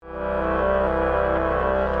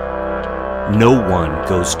No one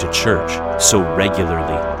goes to church so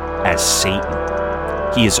regularly as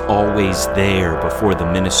Satan. He is always there before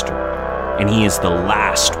the minister, and he is the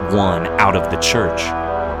last one out of the church.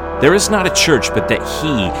 There is not a church but that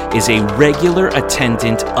he is a regular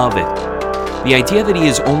attendant of it. The idea that he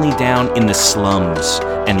is only down in the slums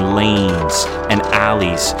and lanes and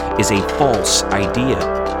alleys is a false idea.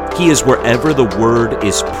 He is wherever the word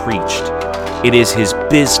is preached. It is his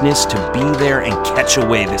business to be there and catch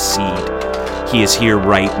away the seed. He is here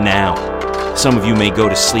right now. Some of you may go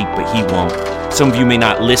to sleep, but he won't. Some of you may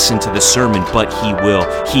not listen to the sermon, but he will.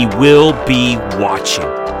 He will be watching.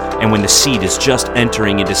 And when the seed is just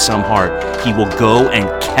entering into some heart, he will go and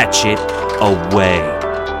catch it away.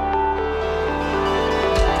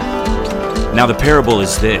 Now the parable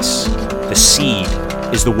is this. The seed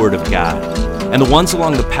is the word of God. And the ones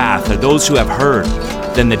along the path are those who have heard.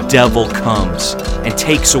 Then the devil comes and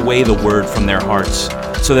takes away the word from their hearts,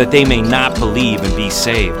 so that they may not believe and be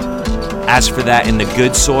saved. As for that in the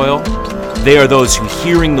good soil, they are those who,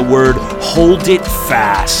 hearing the word, hold it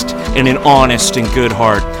fast in an honest and good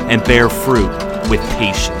heart and bear fruit with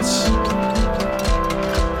patience.